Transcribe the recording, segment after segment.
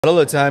A lot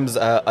of times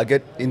I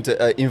get into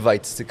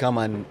invites to come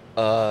and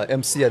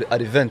MC at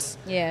events.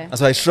 Yeah. And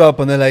so I show up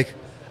and they're like,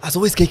 "As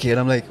always, KK." And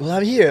I'm like, "Well,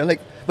 I'm here." I'm like,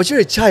 "But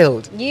you're a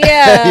child."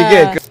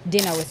 Yeah.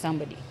 Dinner with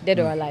somebody, dead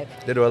or alive.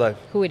 Dead or alive.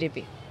 Who would it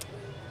be?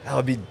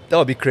 That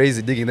would be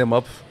crazy, digging them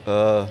up.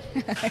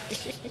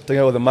 Talking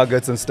about the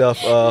maggots and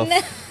stuff.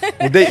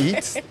 Would they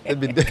eat?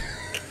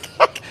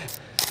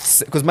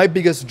 Because my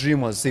biggest dream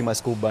was seeing my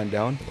school burn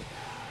down.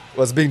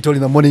 Was being told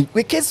in the morning,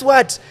 "Wait, guess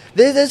what?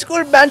 The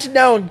school burnt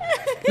down."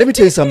 Let me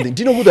tell you something.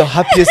 Do you know who the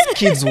happiest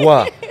kids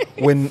were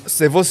when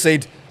Sevo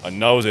said, "And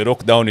now the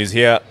lockdown is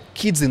here"?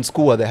 Kids in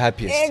school were the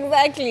happiest.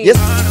 Exactly. Yes.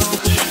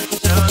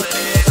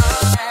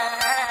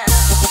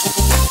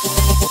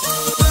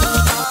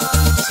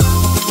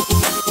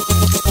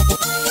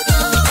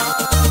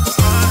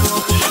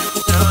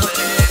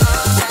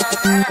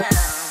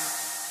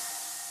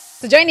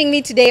 So joining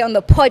me today on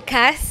the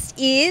podcast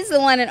is the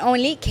one and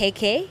only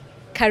KK.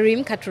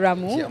 Kareem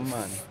Katuramu, Yeah,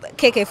 man.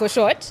 KK for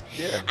short,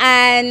 Yeah.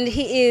 and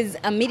he is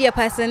a media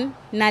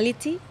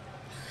personality.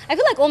 I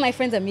feel like all my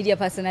friends are media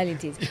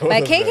personalities.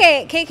 But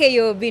KK,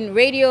 you've been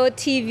radio,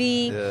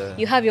 TV. Yeah.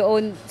 You have your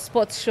own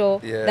sports show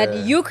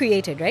that you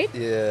created, right?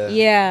 Yeah.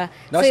 Yeah.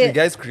 No, So actually, the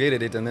guys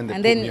created it and then they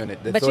put me on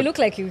it. They but you look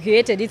like you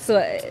created it, so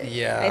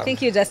Yeah. I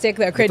think you just take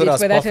the they credit thought I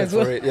was for that perfect as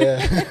well. for it,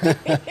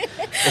 yeah.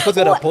 Of course, we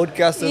had a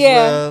podcast as Yeah.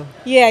 well.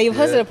 Yeah, you've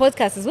hosted Yeah. a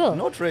podcast as well.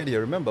 Not radio,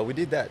 remember, we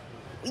did that.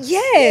 Yes.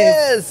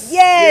 Yes.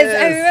 Yes.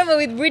 I Yes. remember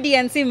with Brady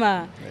and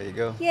Sima. There you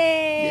go. Yay.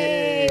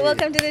 Yay.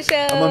 Welcome to the show.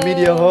 I'm a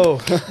media hoe.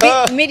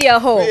 Media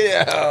hoe.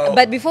 Media hoe.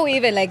 But before we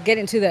even get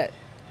into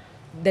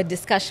the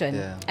discussion,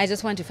 Yeah. I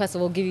just want to first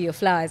of all give you your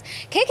flowers.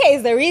 KK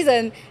is the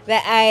reason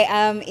that I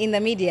am in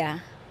the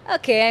media.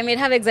 Okay, I may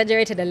have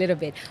exaggerated a little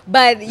bit,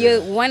 but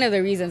you're one of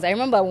the reasons. I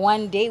remember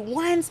one day,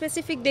 one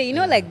specific day,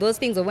 like those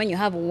things of when you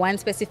have one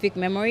specific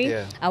memory.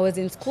 Yeah. I was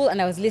in school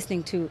and I was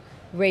listening to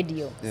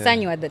radio, Yeah.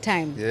 Sanyo at the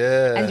time.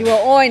 Yeah. And you were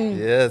on.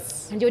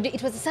 Yes. And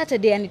it was a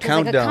Saturday and it was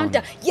Countdown. like a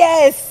countdown.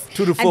 Yes!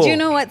 2 to 4. And do you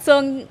know what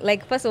song?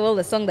 Like, first of all,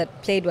 the song that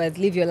played was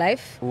Live Your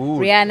Life. Ooh,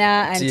 Rihanna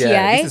and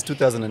T.I. This is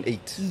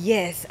 2008.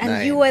 Yes. And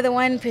Nine. you were the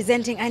one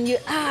presenting and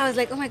I was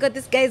like, oh my God,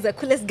 this guy is the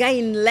coolest guy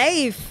in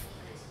life.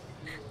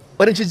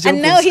 Why didn't you jump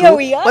And now from here school?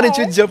 we are. Why didn't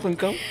you jump and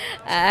come?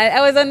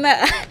 I was on the,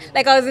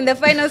 I was in the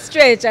final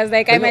stretch. I was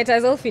like, I might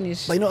as well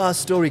finish. But our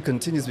story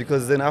continues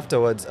because then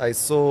afterwards I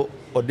saw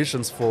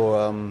auditions for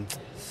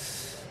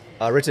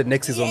Rated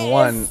Next Season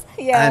 1.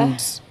 Yeah.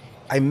 And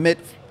I met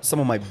some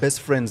of my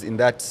best friends in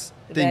that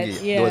thingy.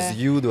 There was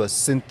you, there was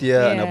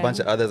Cynthia and a bunch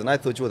of others. And I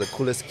thought you were the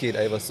coolest kid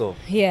I ever saw.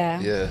 Yeah.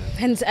 Yeah.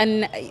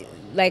 And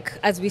like,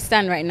 as we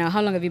stand right now,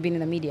 how long have you been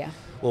in the media?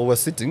 Well, we're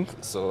sitting,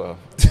 so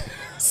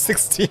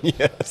 16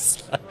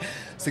 years.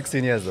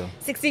 16 years though.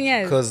 16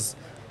 years. Because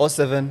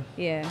 07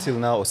 till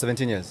now, or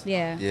 17 years.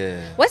 Yeah.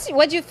 Yeah.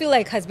 What do you feel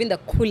like has been the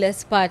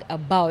coolest part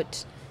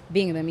about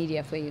being in the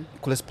media for you?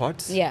 Coolest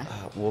parts? Yeah.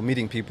 Well,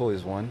 meeting people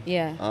is one.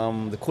 Yeah.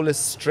 The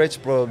coolest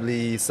stretch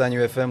probably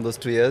Sanyo FM those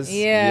 2 years.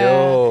 Yeah.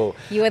 Yo.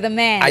 You were the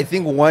man. I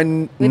think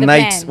one With the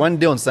night, band. one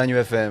day on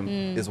Sanyo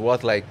FM is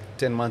worth like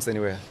 10 months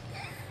anywhere.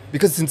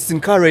 Because it's in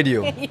car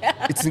radio.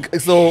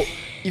 So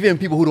even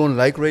people who don't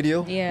like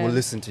radio will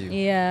listen to you.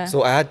 Yeah.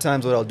 So I had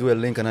times where I'll do a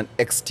link on an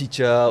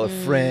ex-teacher, a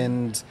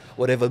friend,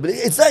 whatever. But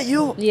is that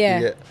you?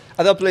 Yeah.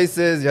 Other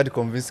places, you had to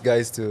convince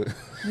guys to,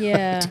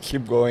 Yeah. to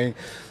keep going.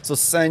 So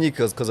Sanyu,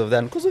 because of that,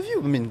 and because of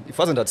you. I mean, if it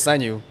wasn't at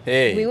Sanyu,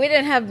 hey. We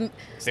didn't have.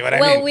 See what I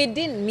well, mean? we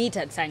didn't meet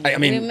at Sanyo. I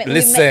mean, we met,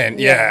 listen,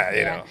 you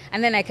know.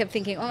 And then I kept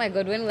thinking, oh my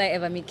God, when will I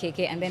ever meet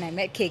KK? And then I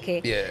met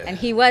KK. Yeah. And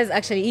he was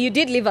actually, you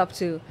did live up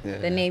to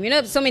the name.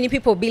 So many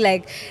people be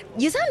like,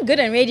 you sound good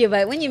on radio,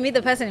 but when you meet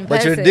the person in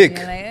But person, you're a dick.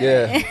 you're like,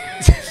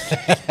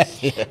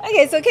 Yeah.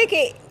 Okay, so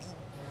KK,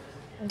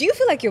 do you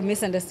feel like you're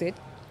misunderstood?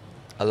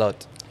 A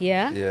lot.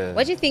 Yeah? Yeah.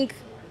 What do you think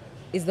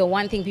is the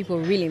one thing people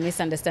really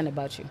misunderstand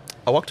about you?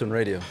 I worked on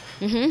radio.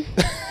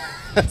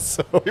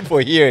 So people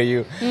hear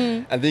you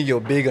and think you're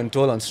big and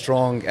tall and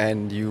strong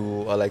and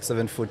you are like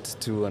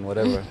 7'2" and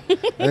whatever.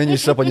 And then you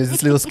show up and you're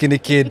this little skinny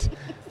kid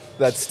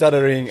that's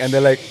stuttering and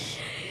they're like,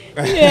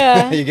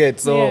 Yeah. you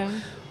get so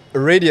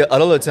radio. A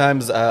lot of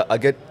times I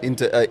get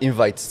into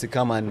invites to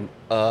come and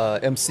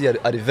MC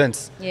at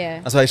events. Yeah.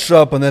 And so I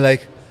show up and they're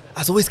like,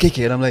 "As always,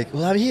 KK," and I'm like,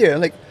 "Well, I'm here."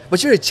 I'm like,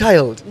 "But you're a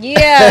child."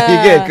 Yeah.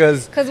 You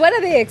get because what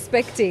are they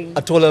expecting?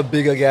 a taller,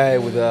 bigger guy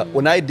with a.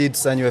 When I did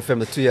Sanyo FM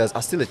the 2 years, I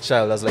was still a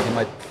child. I was like in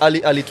my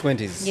early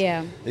 20s.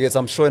 Yeah. Because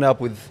I'm showing up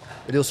with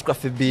a little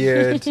scruffy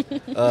beard,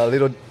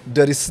 little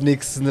dirty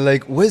sneaks, and they're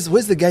like, "Where's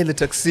the guy in the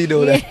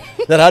tuxedo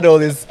that had all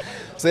this?"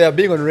 So yeah,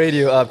 being on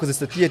radio because it's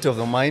the theater of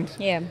the mind.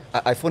 Yeah.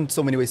 I found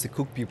so many ways to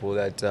cook people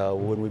that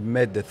when we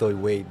met, they thought,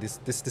 "Wait, this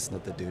is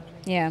not the dude."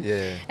 Yeah.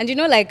 Yeah. And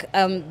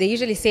they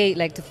usually say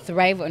like to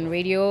thrive on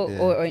radio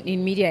or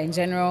in media in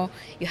general,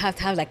 you have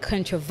to have like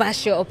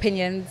controversial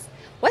opinions.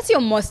 What's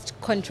your most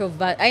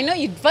controversial? I know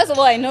you. First of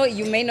all, I know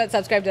you may not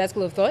subscribe to that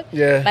school of thought.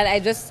 Yeah. But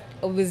I just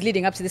was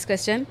leading up to this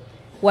question.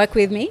 Work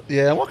with me.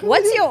 Yeah, I'm working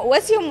with you.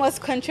 What's your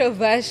most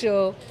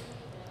controversial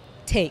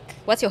take?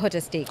 What's your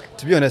hottest take?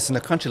 To be honest, in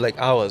a country like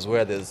ours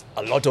where there's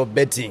a lot of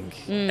betting,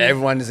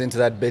 everyone is into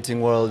that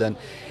betting world, and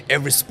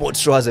every sports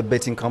show has a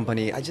betting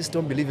company. I just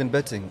don't believe in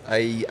betting.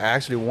 I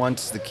actually want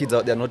the kids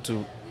out there not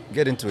to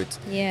get into it.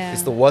 Yeah.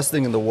 It's the worst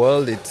thing in the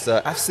world. It's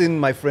I've seen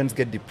my friends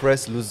get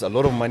depressed, lose a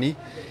lot of money.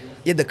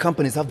 Yet the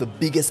companies have the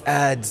biggest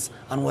ads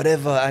and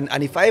whatever.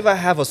 And if I ever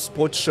have a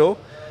sports show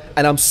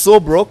and I'm so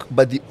broke,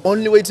 but the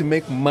only way to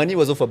make money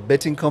was off a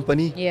betting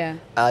company, Yeah.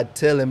 I'd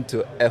tell them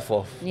to F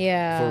off.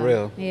 Yeah. For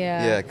real.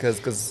 Yeah. Yeah,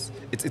 because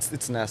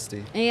it's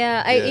nasty.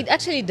 Yeah, Yeah. it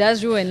actually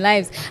does ruin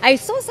lives. I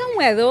saw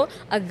somewhere though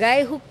a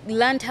guy who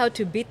learned how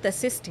to beat the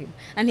system,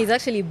 and he's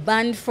actually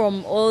banned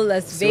from all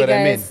See what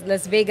I mean?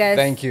 Las Vegas.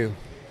 Thank you.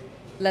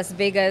 Las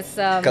Vegas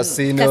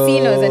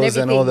Casinos and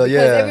everything, all that,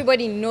 because yeah.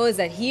 everybody knows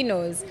that he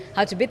knows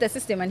how to beat the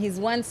system, and he's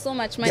won so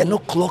much money. There are no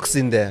clocks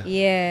in there.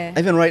 Yeah.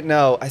 Even right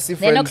now, I see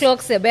There are friends. no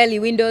clocks, there are barely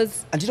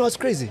windows. And you know what's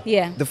crazy?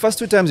 Yeah. The first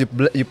 2 times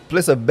you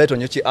place a bet on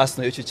Yochi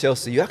Arsenal, Yochi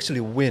Chelsea, you actually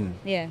win.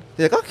 Yeah.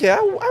 They're like, okay,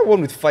 I won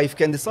with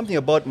 5K. And there's something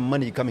about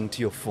money coming to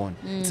your phone.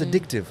 It's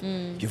addictive.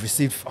 You've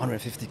received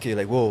 150K.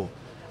 Like, whoa,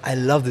 I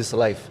love this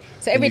life.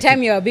 So every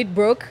time you're a bit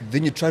broke.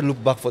 Then you try to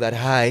look back for that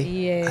high.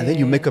 Yeah. And then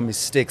you make a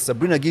mistake.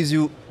 Sabrina gives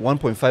you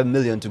 1.5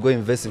 million to go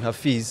invest in her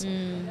fees.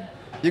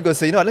 You go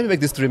say, you know what, let me make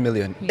this 3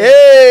 million. Yeah.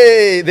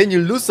 Hey! Then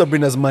you lose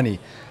Sabrina's money.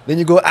 Then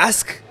you go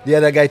ask the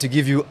other guy to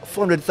give you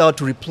 400,000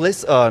 to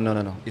replace. Oh,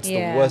 no. It's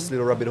Yeah. the worst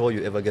little rabbit hole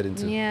you ever get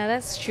into. Yeah,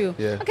 that's true.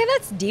 Yeah. Okay,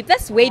 that's deep.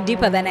 That's way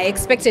deeper than I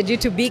expected you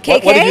to be,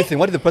 KK. What did you think?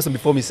 What did the person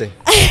before me say?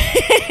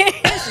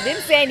 She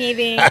didn't say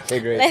anything. Okay,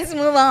 great. Let's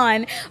move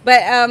on.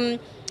 But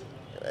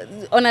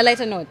on a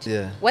lighter note,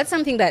 Yeah. what's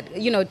something that,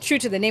 true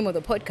to the name of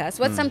the podcast,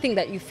 what's something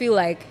that you feel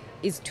like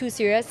is too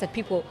serious that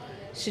people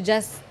should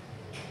just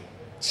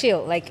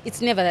chill? Like,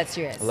 it's never that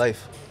serious.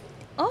 Life.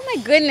 Oh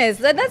my goodness,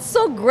 that's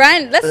so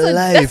grand. That's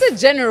Life. a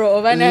general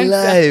of an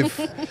answer.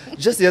 Life.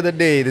 Just the other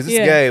day, there's this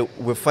Yeah. guy,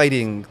 we're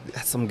fighting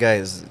some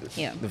guys,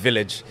 Yeah. the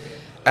village.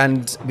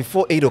 And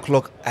before 8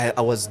 o'clock,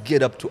 I was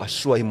geared up to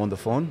assure him on the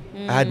phone.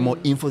 I had more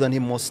info than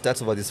him, more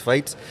stats over this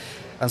fight.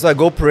 And so I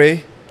go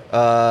pray,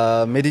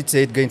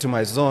 meditate, go into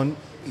my zone.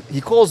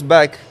 He calls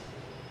back,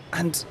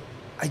 and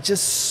I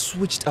just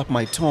switched up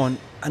my tone,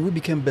 and we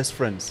became best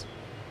friends.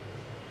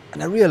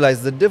 And I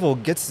realized the devil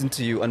gets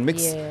into you and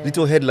makes Yeah.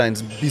 little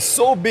headlines be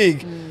so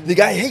big. The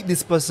guy, I hate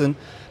this person.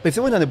 But if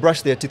they went and they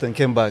brushed their teeth and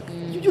came back,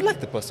 you like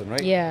the person,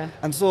 right? Yeah.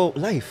 And so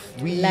life.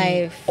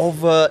 Life.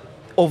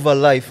 Over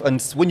life. And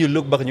when you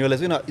look back and you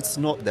realize, it's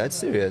not that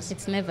serious.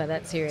 It's never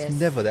that serious. It's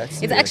never that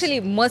serious. It's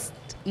actually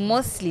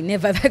mostly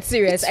never that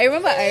serious. I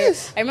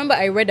remember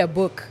I read a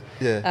book.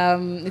 Yeah.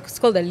 It's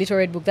called The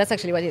Literate Book. That's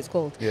actually what it's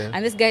called. Yeah.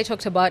 And this guy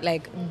talked about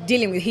like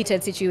dealing with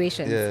heated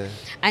situations. Yeah.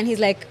 And he's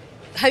like,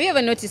 have you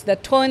ever noticed the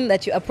tone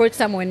that you approach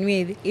someone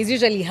with is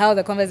usually how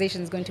the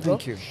conversation is going to go?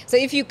 Thank you. So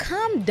if you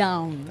calm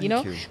down,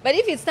 Thank you. But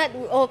if you start,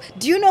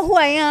 do you know who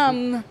I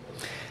am?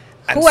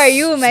 And Who are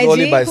you, my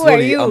slowly G? by Who are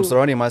slowly, you? I'm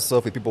surrounding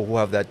myself with people who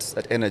have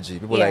that energy.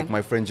 People Yeah. like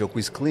my friend Joe, who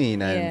is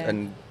clean, and, Yeah.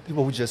 and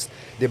people who just,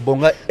 they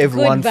bonga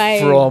everyone vibes.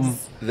 from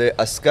the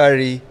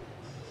askari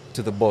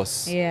to the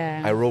boss.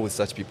 Yeah. I roll with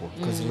such people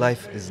because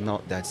life is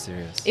not that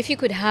serious. If you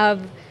could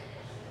have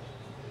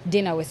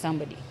dinner with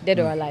somebody, dead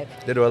or alive,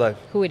 Dead or alive.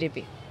 who would it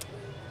be?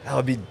 That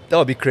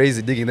would be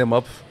crazy, digging them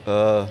up.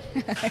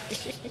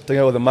 Talking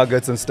about the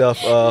maggots and stuff.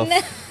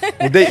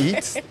 Would they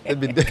eat? They'd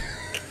be dead.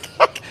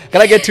 Can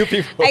I get 2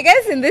 people? I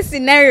guess in this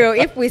scenario,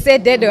 if we say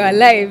dead or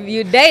alive,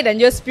 you died and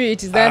your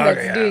spirit is the one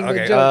that's doing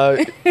the job.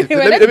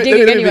 We're not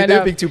digging anyone let me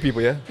up. pick 2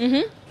 people, yeah?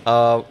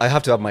 I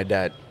have to have my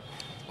dad.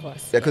 Of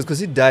course. Yeah, because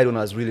he died when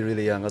I was really,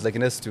 really young. I was like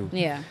in S2.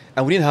 Yeah.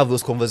 And we didn't have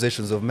those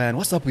conversations of, man,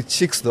 what's up with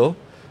chicks though?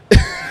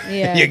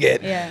 Yeah. You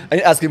get? Yeah. I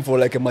didn't ask him for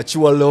like a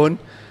mature loan.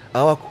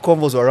 Our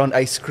convos were around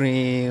ice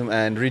cream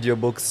and read your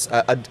books.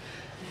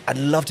 I'd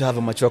love to have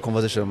a mature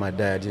conversation with my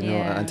dad,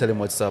 Yeah. and tell him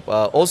what's up.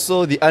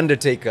 Also, The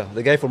Undertaker,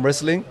 the guy from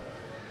wrestling.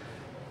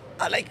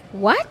 I like.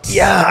 What?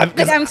 Yeah,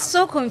 Like, I'm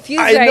so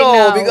confused I right know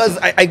now. because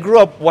I grew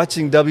up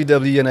watching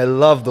WWE and I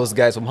love those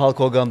guys from Hulk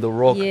Hogan, The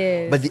Rock.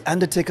 Yes. But The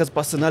Undertaker's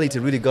personality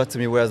really got to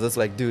me, whereas it's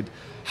like, dude,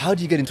 how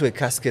do you get into a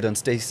casket and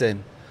stay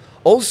sane?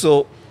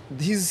 Also,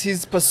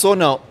 his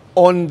persona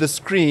on the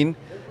screen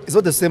is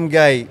not the same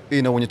guy,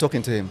 when you're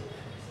talking to him.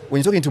 When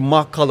you're talking to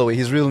Mark Calloway,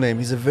 his real name,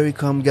 he's a very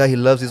calm guy. He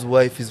loves his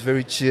wife. He's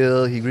very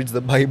chill. He reads the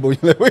Bible.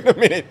 You're like, wait a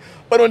minute.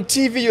 But on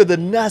TV, you're the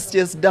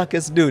nastiest,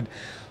 darkest dude.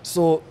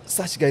 So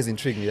such guys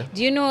intrigue me. Yeah?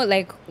 Do you know,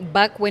 like,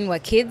 back when we were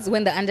kids,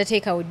 when The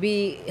Undertaker would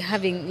be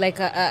having, like,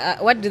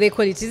 what do they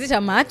call it? Is it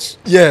a match?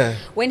 Yeah.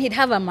 When he'd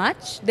have a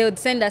match, they would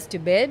send us to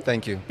bed.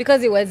 Thank you.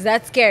 Because it was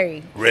that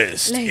scary.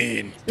 Rest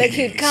Like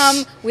he'd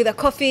come with a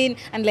coffin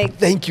and, like...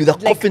 Thank you. The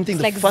like- coffin thing.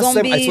 The like first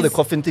time I saw the zombies.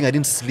 coffin thing, I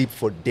didn't sleep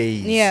for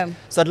days. Yeah.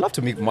 So I'd love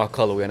to meet Mark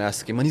Calloway and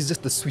ask him. And he's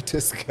just the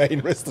sweetest guy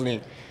in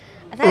wrestling.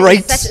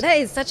 That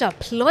is such a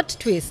plot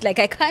twist. Like,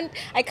 I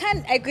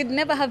could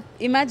never have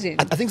imagined.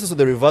 I think this is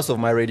the reverse of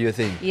my radio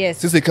thing. Yes.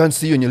 Since they can't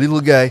see you and your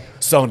little guy,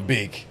 sound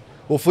big.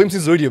 Well, for him,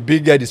 he's already a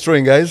big guy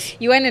destroying guys.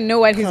 You want to know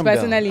what his Calm down.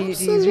 personality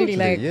is really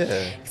like.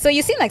 Yeah. So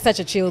you seem like such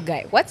a chill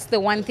guy. What's the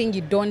one thing you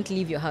don't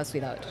leave your house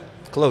without?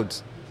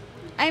 Clothes.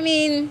 I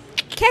mean,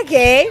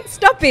 Keke,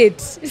 stop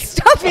it.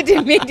 Stop it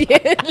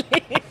immediately.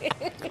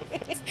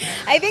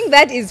 I think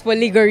that is for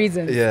legal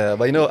reasons. Yeah,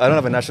 but I don't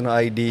have a national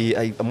ID.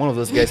 I'm one of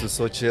those guys who's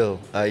so chill.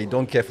 I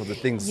don't care for the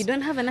things. You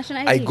don't have a national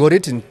ID? I got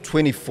it in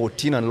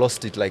 2014 and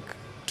lost it like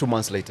 2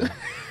 months later.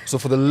 So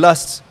for the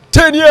last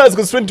 10 years,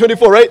 because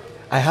 2024, right?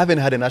 I haven't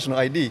had a national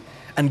ID.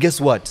 And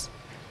guess what?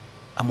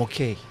 I'm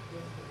okay.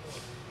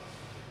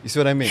 You see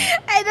what I mean?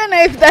 I don't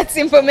know if that's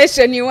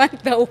information you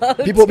want the world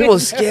People to know.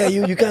 scare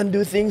you. You can't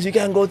do things. You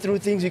can't go through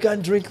things. You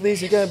can't drink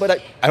this. You can't.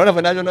 But I don't have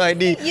a national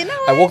ID. You know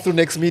I what? walk through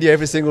Next Media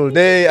every single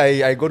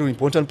day. I go to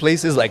important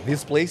places like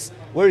this place.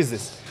 Where is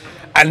this?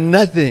 And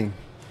nothing.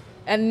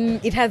 And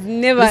it has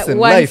never Listen,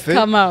 once life,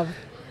 come up.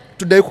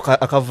 Today,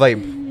 I can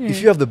vibe. If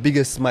you have the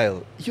biggest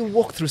smile, you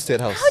walk through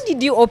State House. How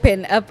did you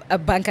open up a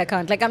bank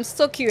account? Like, I'm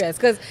so curious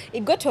because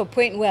it got to a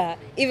point where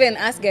even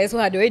us guys who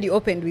had already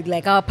opened with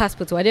like our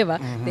passports or whatever,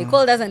 they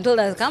called us and told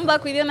us, come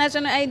back with your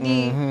national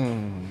ID.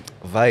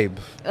 Vibe.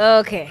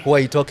 Okay. Who are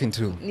you talking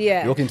to?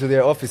 Yeah. You walk into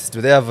their office.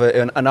 Do they have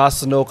an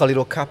Arsenal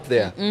little cap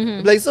there?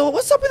 Like, so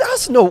what's up with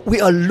Arsenal?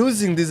 We are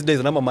losing these days,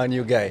 and I'm a Man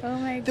U guy. Oh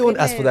my They won't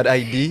ask for that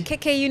ID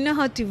Keke, you know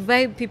how to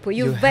vibe people.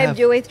 You You vibed have-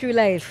 your way through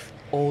life.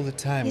 all the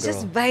time, You're girl.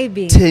 just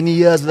vibing. 10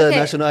 years without Okay, a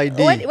national ID.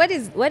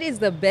 What is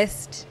the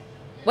best,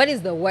 what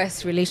is the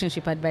worst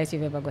relationship advice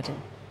you've ever gotten?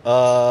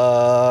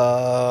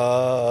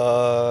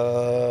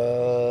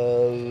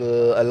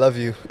 I love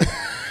you.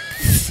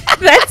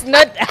 That's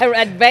not our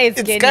advice,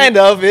 It's Kenny. kind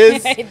of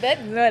is.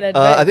 That's not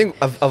advice. I think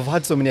I've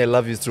had so many I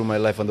love yous through my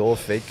life and they're all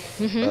fake.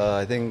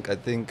 I think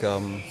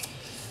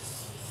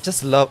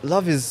just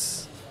love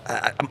is.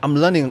 I'm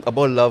learning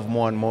about love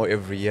more and more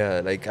every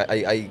year. Like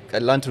I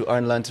learn to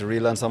unlearn to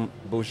relearn some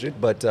bullshit,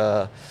 but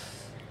So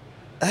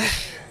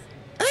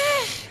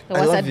I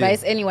what's love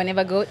advice anyone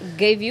ever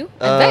gave you?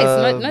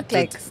 Advice, not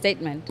like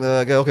statement.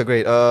 okay,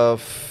 great.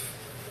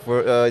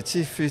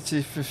 Chief,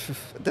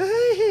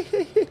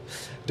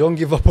 don't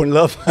give up on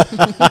love.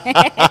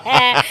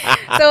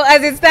 So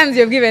as it stands,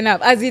 you've given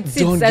up. As it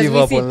sits, Don't as give we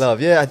up sit. on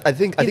love. Yeah, I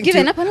think You've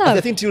given up on love?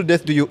 I think till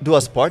death do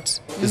us part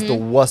is the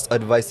worst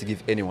advice to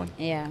give anyone.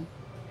 Yeah,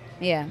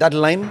 yeah, That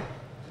line,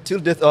 till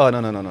death. Oh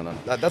no.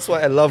 That's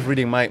why I love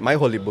reading my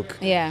holy book.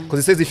 yeah. Because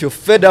it says if you're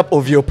fed up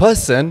of your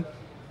person,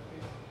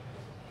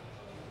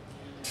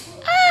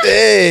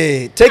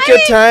 hey, take your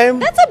time.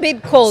 That's a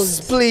bit cold.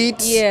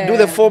 Split. Yeah. Do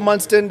the 4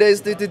 months, 10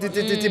 days.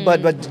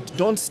 But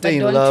don't stay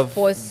in don't love.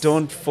 force-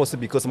 Don't force it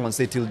because someone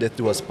say till death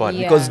do us part.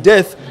 Yeah. Because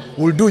death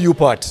will do you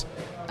part.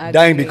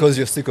 Dying Agree. because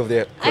you're sick of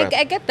their crap.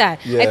 I get that.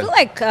 I Yeah. feel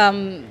like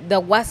the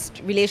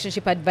worst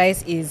relationship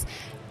advice is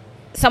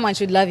someone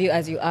should love you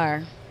as you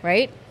are,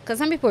 right? Because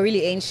some people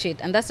really ain't shit,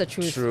 and that's the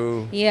truth.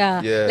 True.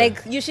 Yeah. Yeah.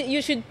 Like you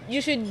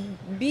should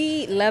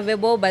be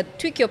lovable, but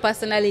tweak your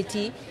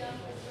personality.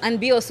 And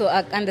be also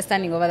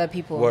understanding of other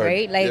people, Word.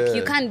 right? Like Yeah.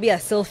 you can't be a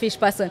selfish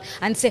person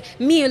and say,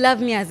 "Me, you love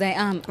me as I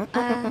am."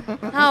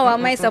 How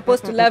am I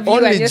supposed to love you?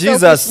 Only and you're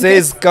Jesus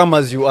selfish? says, "Come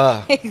as you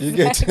are." You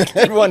get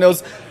everyone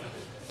else.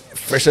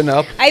 Freshen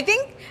up. I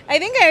think I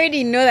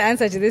already know the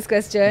answer to this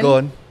question. Go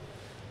on.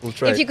 We'll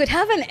try. If you could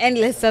have an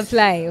endless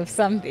supply of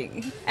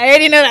something, I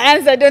already know the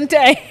answer, don't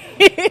I?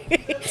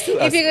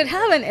 If you could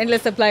have an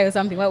endless supply of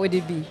something, what would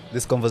it be?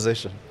 This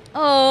conversation.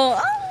 Oh,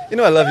 You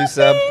know I love you,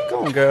 Sab.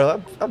 Come on,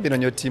 girl. I've been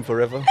on your team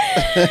forever.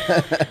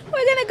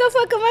 we're gonna go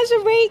for a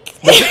commercial break.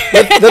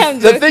 I'm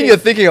The thing joking. you're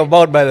thinking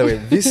about, by the way,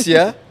 this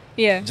year,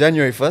 Yeah,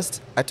 January 1st,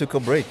 I took a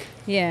break.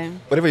 yeah.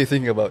 Whatever you're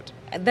thinking about.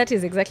 That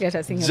is exactly what I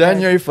was thinking.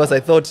 January 1st, I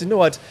thought, you know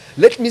what?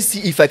 Let me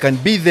see if I can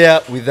be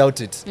there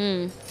without it.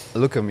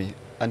 Look at me.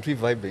 And we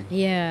vibing. About.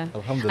 Yeah.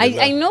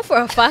 Alhamdulillah. I know for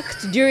a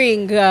fact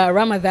during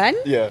Ramadan,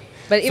 Yeah.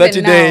 but even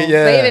 30 now, day,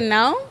 yeah. but even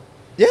now,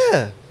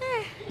 Yeah.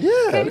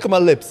 Yeah. Look at my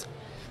lips.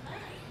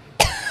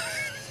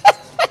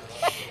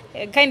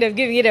 kind of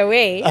giving it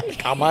away.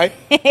 Am I?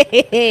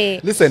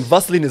 Listen,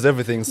 Vaseline is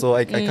everything, so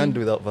I can't do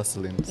without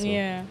Vaseline. So.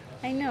 Yeah,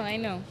 I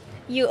know.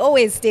 You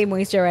always stay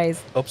moisturized.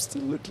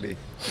 Absolutely.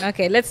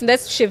 Okay,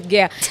 let's shift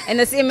gear. In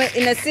a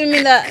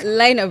similar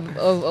line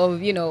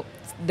of you know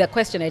the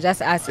question I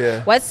just asked.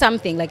 Yeah. What's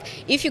something like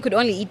if you could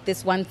only eat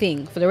this one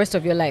thing for the rest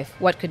of your life?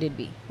 What could it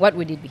be? What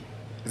would it be?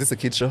 Is this a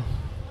kid show?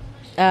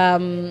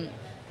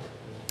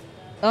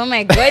 Oh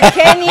my God,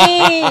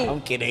 Kenny! I'm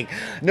kidding.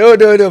 No,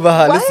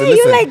 Baha. Why Listen, are you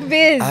listen. like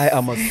this? I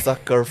am a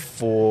sucker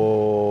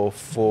for.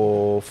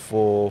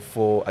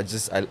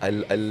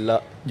 I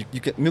love.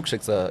 You can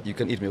milkshakes. You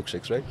can eat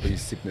milkshakes, right? Or you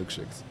sip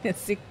milkshakes.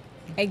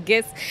 I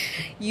guess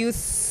you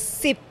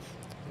sip,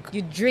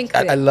 you drink.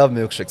 I love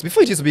milkshakes.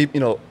 Before it used to be,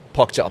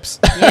 pork chops,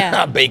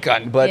 Yeah.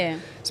 bacon, but Yeah.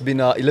 it's been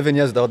 11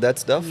 years without that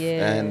stuff.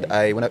 Yeah. And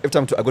every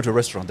time I go to a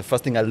restaurant, the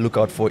first thing I look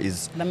out for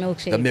is the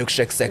milkshake. the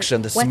milkshake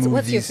section, the smoothies.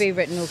 What's your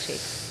favorite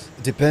milkshake?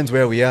 Depends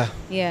where we are.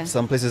 Yeah.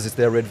 Some places it's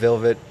their red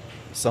velvet.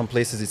 Some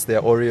places it's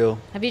their Oreo.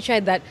 Have you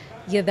tried that?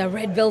 Yeah, the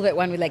red velvet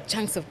one with like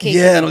chunks of cake.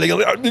 Yeah, and I'm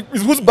like,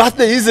 whose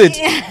birthday is it?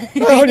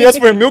 I only asked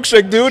for a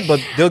milkshake, dude.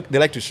 But they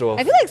like to show off.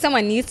 I feel like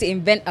someone needs to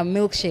invent a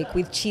milkshake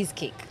with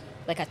cheesecake.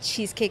 Like a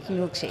cheesecake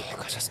milkshake. Oh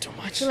gosh, that's too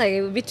I much. feel like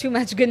it would be too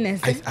much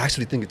goodness. I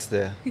actually think it's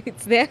there.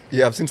 It's there.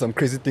 Yeah, I've seen some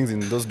crazy things in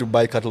those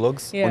Dubai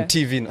catalogs Yeah. on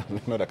TV.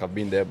 Not like I've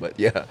been there, but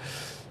yeah,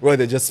 where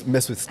they just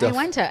mess with stuff.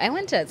 I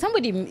wonder.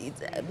 Somebody,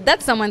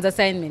 that's someone's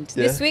assignment.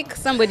 Yeah. This week,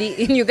 somebody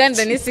in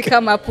Uganda needs to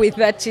come up with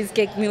that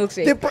cheesecake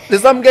milkshake.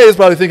 There's some guy who's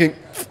probably thinking,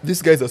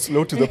 these guys are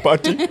slow to the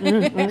party.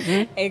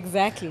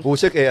 Exactly. We'll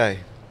check AI.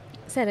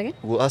 Say it again.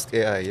 We'll ask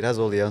AI. It has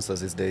all the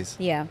answers these days.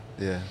 Yeah.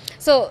 Yeah.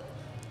 So,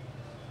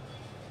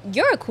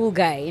 you're a cool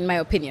guy, in my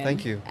opinion.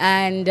 Thank you.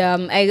 And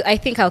I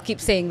think I'll keep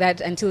saying that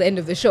until the end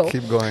of the show.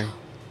 Keep going.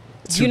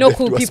 You know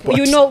cool people.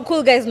 You know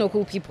cool guys know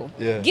cool people.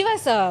 Yeah. Give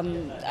us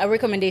a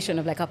recommendation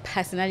of like a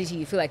personality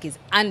you feel like is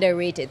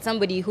underrated.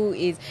 Somebody who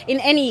is in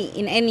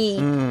any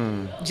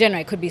genre.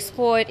 It could be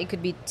sport, it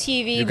could be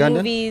TV, Ugandan?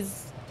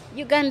 movies,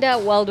 Uganda,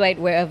 worldwide,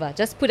 wherever.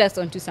 Just put us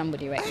onto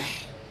somebody right now.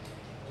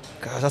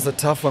 Gosh, that's a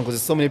tough one because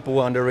there's so many people who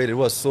are underrated. It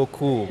was so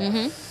cool.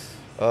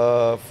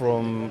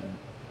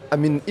 I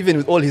mean, even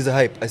with all his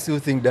hype, I still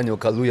think Daniel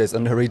Kaluuya is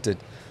underrated.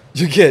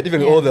 You get even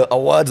with all the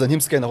awards and him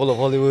scaring the whole of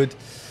Hollywood.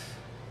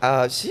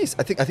 Jeez,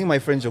 I think my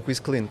friend Joquis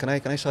Clean. Can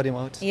I shout him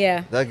out?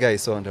 Yeah. That guy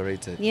is so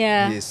underrated.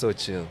 Yeah. He is so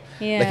chill.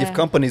 Yeah. Like if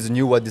companies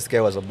knew what this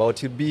guy was about,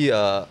 he'd be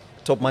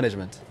top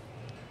management.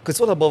 Because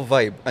it's all about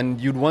vibe,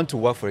 and you'd want to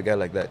work for a guy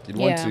like that. You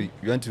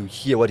want to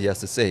hear what he has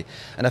to say.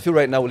 And I feel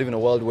right now we live in a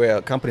world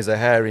where companies are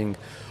hiring.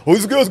 Oh,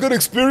 this guy's got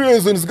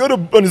experience and he's got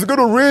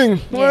a ring.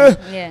 Yeah,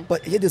 yeah.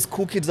 But yeah, there's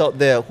cool kids out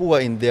there who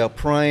are in their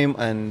prime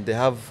and they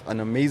have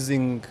an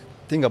amazing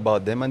thing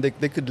about them, and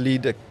they could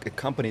lead a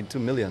company to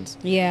millions.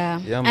 Yeah.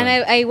 Yeah, and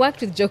man. I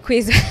worked with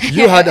Joquis.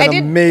 You had an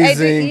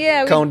amazing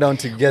countdown We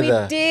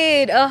together.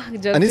 did. Oh,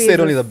 Joquis. And he said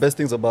only the best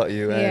things about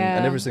you, Yeah.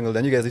 and every single day.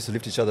 And you guys used to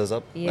lift each other's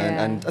up.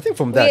 Yeah. And I think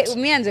from that,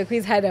 Me and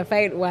Joquis had a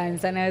fight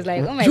once, and I was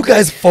like, oh my You God,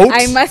 guys fought?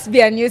 I must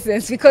be a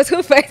nuisance because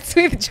who fights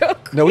with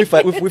Joquis? no, we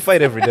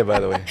fight every day, by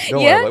the way.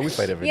 Don't worry about it, we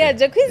fight every day. Yeah,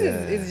 Joquis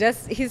is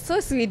just, he's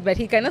so sweet, but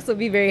he can also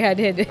be very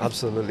hard-headed.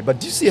 Absolutely. But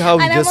do you see how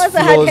he And I'm just also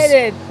flows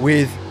hard-headed.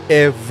 with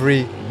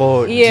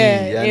everybody?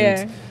 Yeah, and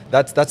yeah.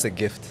 That's a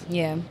gift.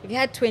 Yeah. If you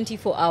had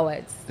 24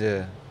 hours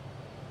Yeah.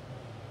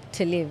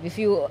 to live,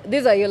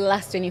 these are your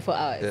last 24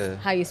 hours, Yeah.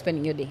 how are you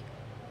spending your day?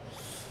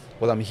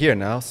 Well, I'm here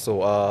now,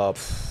 so I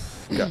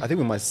think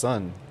with my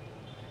son,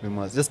 we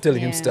must just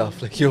telling him Yeah,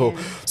 stuff like, yo, yeah.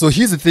 so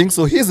here's the thing,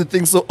 so here's the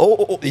thing, so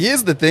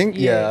here's the thing.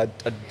 Yeah. Yeah,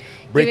 I'd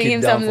break Giving it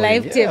him down some for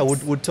life him. Yeah,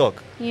 tips. we'd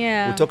talk.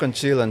 Yeah. We'll talk and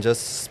chill and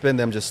just spend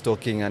them just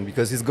talking, and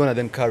because he's gonna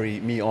then carry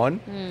me on.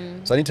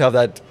 Hmm. So I need to have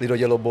that little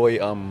yellow boy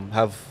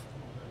have,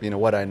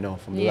 what I know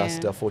from the Yeah.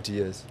 last 40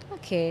 years.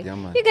 Okay. Yeah,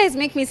 man. You guys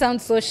make me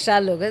sound so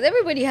shallow because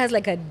everybody has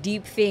like a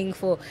deep thing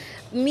for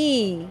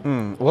me.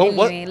 Well,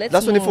 Anyway, let's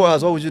last 24 move.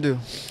 hours, what would you do?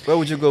 Where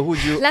would you go? Who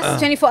would you? Last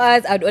 24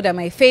 hours, I'd order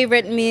my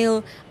favorite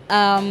meal.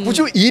 Would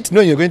you eat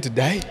knowing you're going to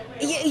die?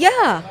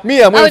 Yeah.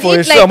 Me, I'm I waiting would for a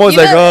eat show. I'm always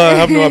you like, know- oh, I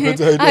have no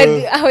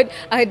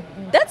appetite.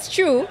 That's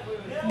true.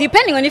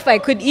 Depending on if I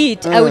could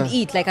eat, I would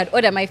eat. Like I'd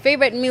order my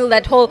favorite meal.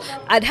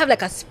 I'd have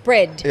like a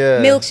spread,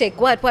 Yeah. milkshake,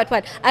 what.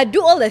 I'd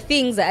do all the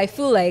things that I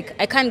feel like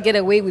I can't get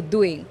away with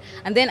doing.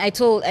 And then I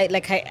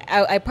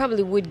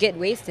probably would get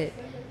wasted,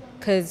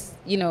 because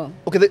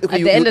Okay, at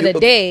the end of the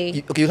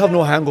day, you'll have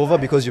no hangover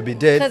because you'll be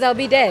dead. because I'll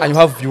be dead.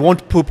 And you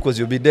won't poop because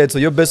you'll be dead. So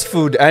your best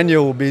food, and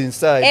you will be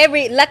inside.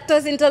 Every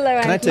lactose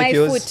intolerant, Can I take my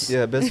yours? foot.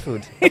 Yeah, best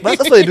food. But that's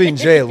what they do in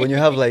jail when you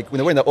have when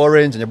you're wearing the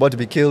orange and you're about to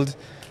be killed,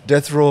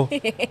 death row.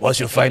 What's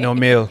your final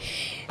meal?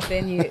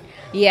 Then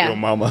yeah. Your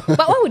mama.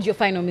 But what would your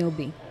final meal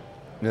be?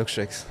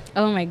 Milkshakes.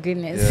 Oh my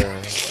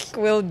goodness.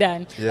 Well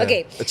done. Yeah.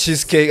 Okay. A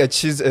cheesecake,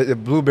 a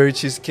blueberry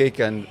cheesecake,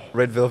 and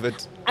red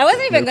velvet. I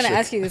wasn't even going to milkshake.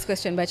 ask you this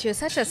question, but you're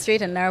such a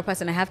straight and narrow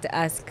person. I have to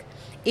ask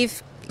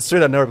if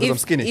Straight and narrow because I'm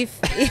skinny.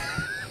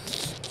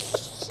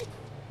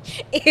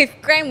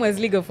 If crime was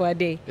legal for a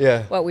day,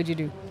 Yeah. what would you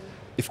do?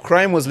 If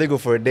crime was legal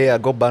for a day,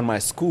 I'd go ban my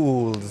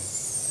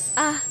schools.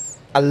 Ah,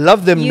 I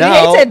love them You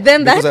now hated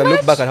them that because I look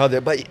much? back at how they.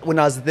 But when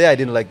I was there, I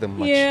didn't like them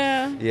much.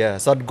 yeah. Yeah,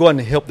 so I'd go and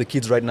help the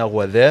kids right now who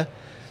are there.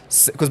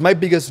 Because my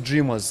biggest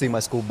dream was seeing my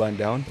school burn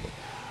down.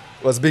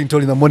 I was being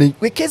told in the morning,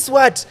 wait, guess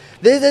what?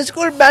 The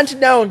school burnt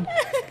down.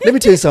 Let me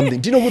tell you something.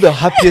 Do you know who the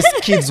happiest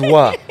kids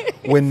were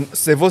when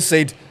Sevo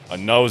said,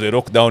 and now the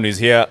lockdown is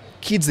here?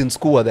 Kids in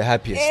school were the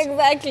happiest.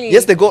 Exactly.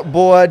 Yes, they got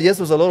bored. Yes,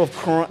 there was a lot of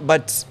crime.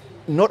 But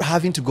not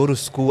having to go to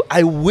school,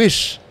 I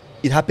wish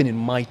it happened in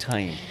my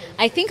time.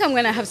 I think I'm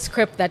going to have to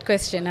scrap that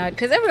question out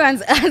because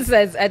everyone's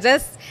answers are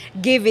just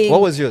giving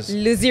What was yours?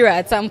 Luzira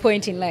at some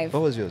point in life.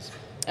 What was yours?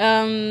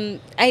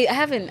 I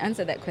haven't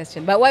answered that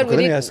question, but what Okay, would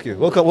let me it... ask you.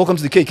 Welcome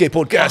to the KK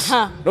podcast.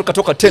 Uh-huh. Not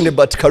Katoka Tende,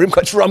 but Kareem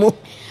Katuramu.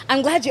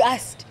 I'm glad you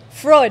asked.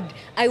 Fraud.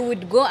 I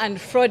would go and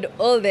fraud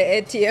all the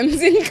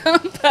ATMs in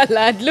Kampala.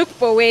 I'd look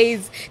for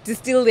ways to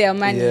steal their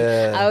money.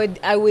 Yeah.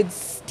 I would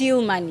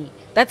steal money.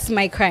 That's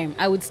my crime.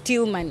 I would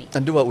steal money.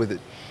 And do what with it?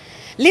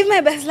 Live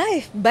my best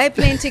life. Buy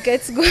plane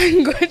tickets. Go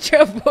and go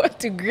to a boat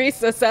to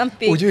Greece or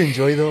something. Would you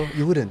enjoy though?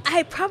 You wouldn't.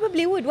 I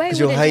probably would. Why?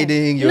 You're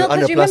hiding. You're no,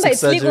 under because remember plastic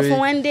it's legal surgery. for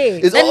one day.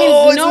 It's, that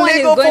oh, means no one is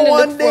legal going to for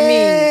look one for me.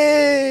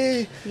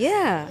 day.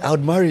 Yeah. I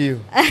would marry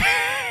you.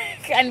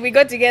 And we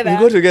go together. We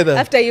go together.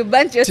 After you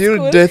burnt your Till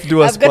school, death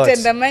do us I've gotten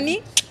part. the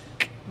money.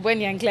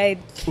 Bonnie and Clyde.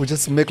 We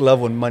just make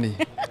love on money.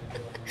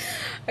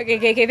 Okay,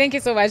 KK, thank you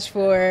so much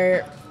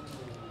for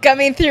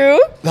coming through.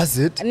 That's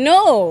it.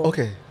 No.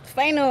 Okay.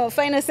 Final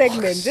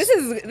segment.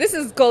 This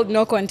is called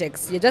no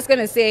context. You're just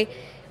gonna say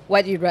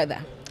what you'd rather.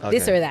 Okay.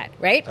 This or that,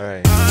 right? All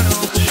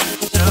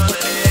right.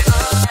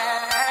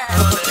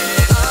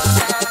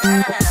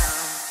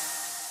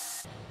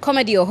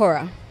 Comedy or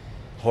horror?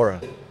 Horror.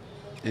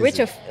 Easy. Which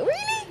of really?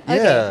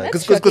 Yeah,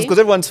 that's because shocking.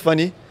 everyone's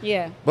funny,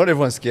 Yeah, but not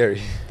everyone's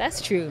scary.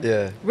 that's true.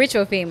 Yeah. Rich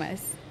or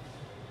famous?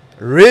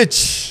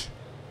 Rich.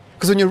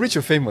 Because when you're rich,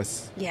 you're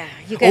famous. Yeah,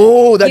 you can.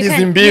 Oh, that you is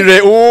can- in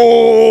Mbire.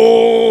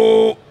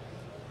 Oh.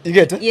 You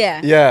get it?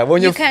 Yeah. Yeah.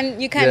 When you can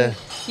Yeah.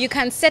 you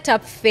can set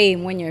up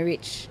fame when you're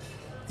rich.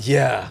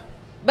 Yeah.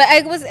 But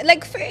I was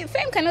like,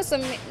 fame can also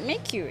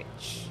make you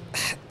rich.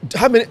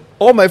 How many?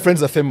 All my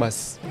friends are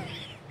famous.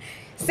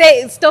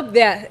 Say stop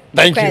there.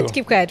 Thank Keep quiet, you.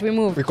 Keep quiet. We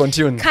move. We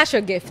continue. Cash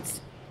or gifts?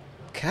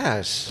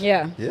 Cash.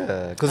 Yeah.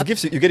 Yeah. Because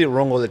gifts, you get it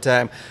wrong all the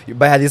time. You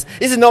buy this.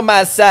 This is not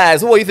my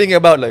size. What are you thinking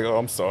about? Like, oh,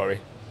 I'm sorry.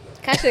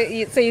 Cash.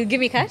 So you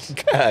give me cash?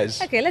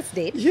 Cash. Okay, let's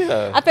date.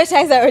 Yeah.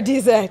 Appetizer or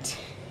dessert?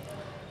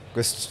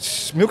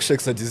 Because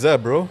milkshake's a dessert,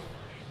 bro.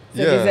 It's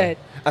a dessert.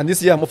 And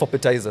this year I'm off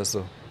appetizer,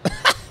 so.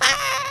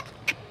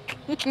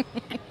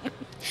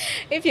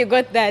 If you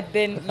got that,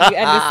 then you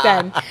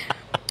understand.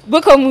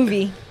 Book or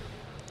movie?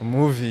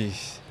 Movie.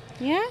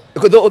 Yeah.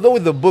 Because although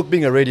with the book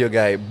being a radio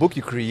guy, book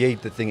you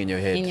create the thing in your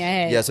head. In your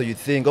head. Yeah, so you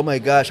think, oh my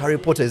gosh, Harry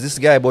Potter is this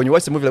guy, but when you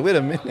watch the movie, like, wait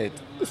a minute.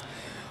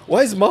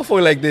 Why is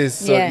Malfoy like this?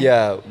 So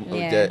Yeah.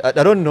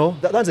 I don't know.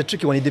 That's a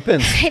tricky one. It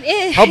depends. It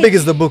is. How big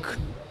is the book?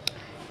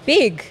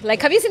 Big.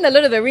 Like, have you seen the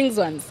Lord of the Rings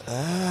ones?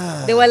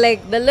 They were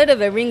like, the Lord of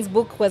the Rings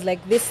book was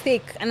like this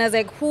thick. And I was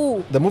like,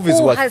 who? The movie is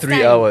who what, has 3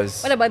 time?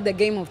 hours? What about the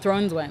Game of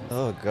Thrones one?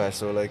 Oh gosh,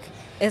 so like.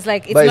 It's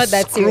like, it's But not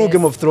that screw serious.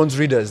 Game of Thrones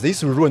readers. They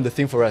used to ruin the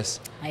thing for us.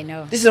 I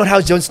know. This is not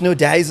how Jon Snow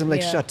dies. I'm like,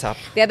 Yeah. shut up.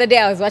 The other day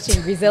I was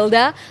watching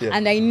Griselda, Yeah.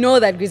 and I know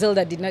that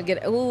Griselda did not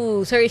get.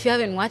 Oh, sorry if you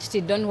haven't watched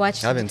it. Don't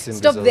watch. I haven't seen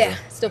Stop Griselda. there.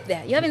 Stop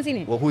there. You haven't seen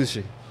it. Well, who is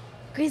she?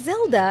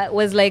 Griselda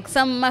was like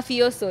some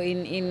mafioso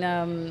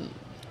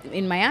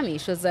in Miami.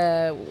 She was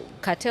a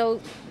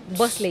cartel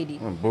boss lady,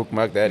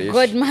 Bookmark that is.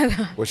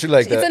 godmother. Was she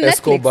like It's the on Netflix.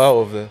 Escobar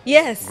of the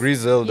Yes.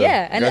 Griselda?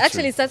 Yeah, and it Got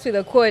actually you. starts with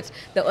a quote: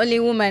 "The only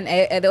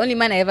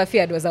man I ever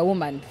feared was a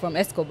woman," from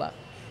Escobar.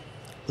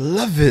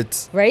 Love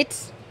it. Right?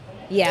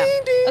 Yeah.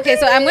 Okay,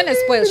 so I'm gonna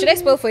spoil. Should I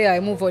spoil for you? Or I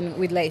move on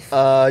with life.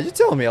 You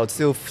tell me. I would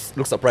still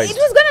look surprised.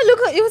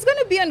 It was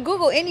gonna be on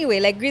Google anyway.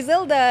 Like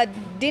Griselda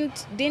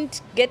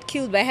didn't get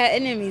killed by her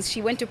enemies.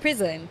 She went to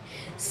prison.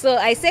 So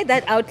I said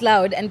that out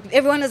loud, and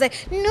everyone was like,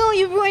 "No,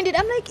 you ruined it."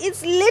 I'm like,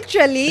 "It's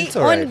literally It's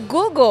all right. on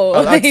Google."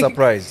 I'll act Like,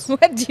 surprised.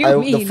 What do you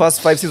mean? The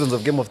first 5 seasons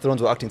of Game of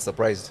Thrones were acting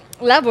surprised.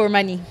 Love or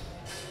money?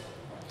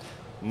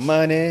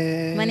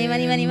 Money. Money,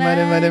 money, money,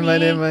 money, money,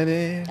 money.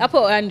 money.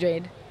 Apple or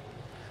Android?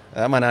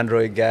 I'm an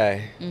Android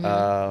guy.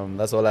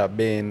 That's all I've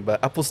been.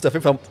 But Apple stuff,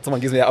 if someone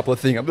gives me an Apple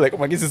thing, I'm like, oh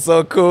my, this is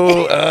so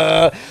cool.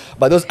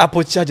 But those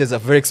Apple chargers are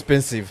very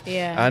expensive.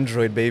 Yeah.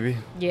 Android, baby.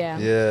 Yeah.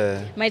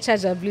 Yeah. My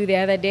charger blew the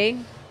other day.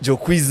 Joe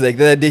Quiz, like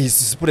the other day, he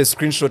put a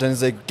screenshot and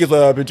he's like, give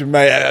up to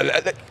my,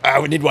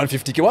 we need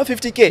 150K.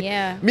 150K?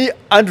 Yeah. Me,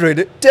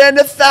 Android,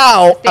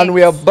 10,000. And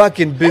we are back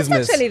in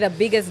business. That's actually the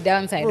biggest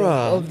downside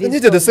of They this.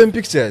 needed the phone. same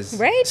pictures.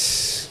 Right?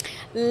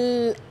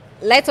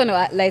 Lights on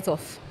or lights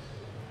off?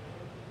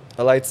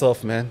 Lights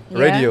off, man. Yeah?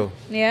 Radio.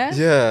 Yeah?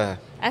 Yeah.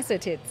 Ass or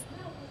tits?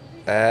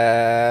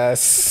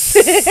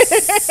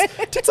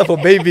 Tits are for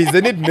babies.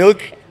 They need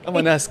milk. I'm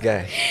an ass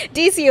guy.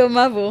 DC or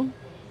Marvel?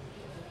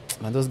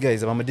 Man, those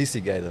guys. I'm a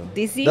DC guy though.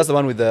 DC? That's the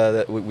one with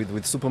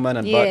with Superman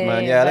and Yeah,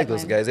 Batman. yeah, Yeah, I like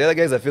those Batman. guys. The other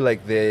guys, I feel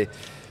like the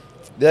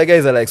other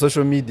guys are like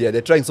social media.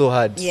 They're trying so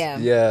hard. Yeah.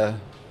 Yeah.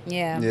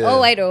 Yeah. Yeah. All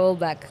white or all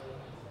black?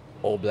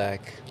 All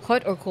black.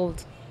 Hot or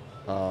cold?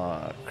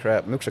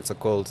 Crap. Milkshakes are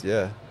cold.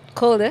 Yeah.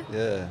 Cold, eh?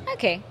 Yeah.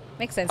 Okay.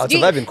 Makes sense. I'll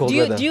survive in cold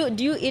weather.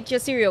 Do you eat your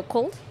cereal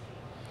cold?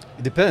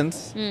 It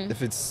depends. Mm.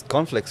 If it's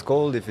cornflakes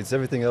cold, if it's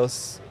everything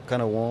else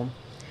kind of warm.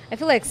 I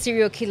feel like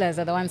serial killers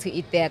are the ones who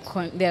eat their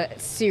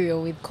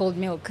cereal with cold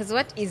milk. Because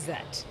what is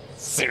that?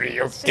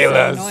 Cereal It's so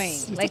annoying.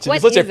 Like,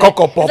 what such is a it?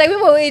 cocoa pop. It's like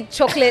people who eat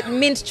chocolate,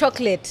 mint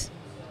chocolate.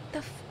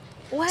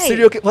 Why?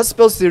 Cereal. What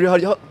spells cereal?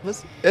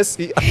 What's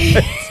S-E?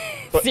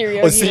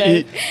 Cereal Or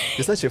C-E? killers.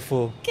 You're such a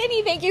fool.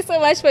 Kenny, thank you so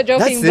much for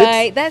dropping That's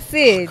by. it? That's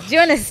it. Do you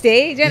want to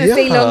stay? Do you want to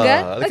stay Yeah,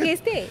 longer? look Okay, at-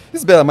 stay.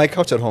 This is better than my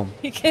couch at home.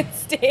 You can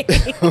stay.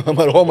 I'm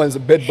at home and it's a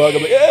bed bug.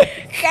 I'm like,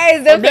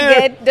 Guys, I'm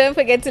here. don't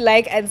forget to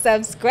like and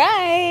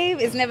subscribe.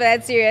 It's never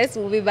that serious.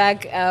 We'll be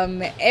back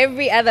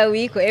every other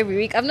week or every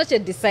week. I've not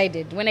yet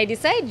decided. When I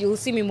decide, you'll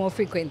see me more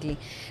frequently.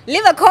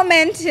 Leave a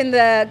comment in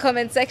the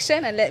comment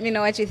section and let me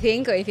know what you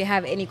think, or if you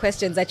have any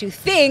questions that you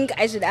think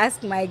I should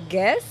ask my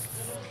guests.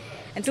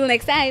 Until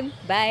next time,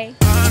 bye.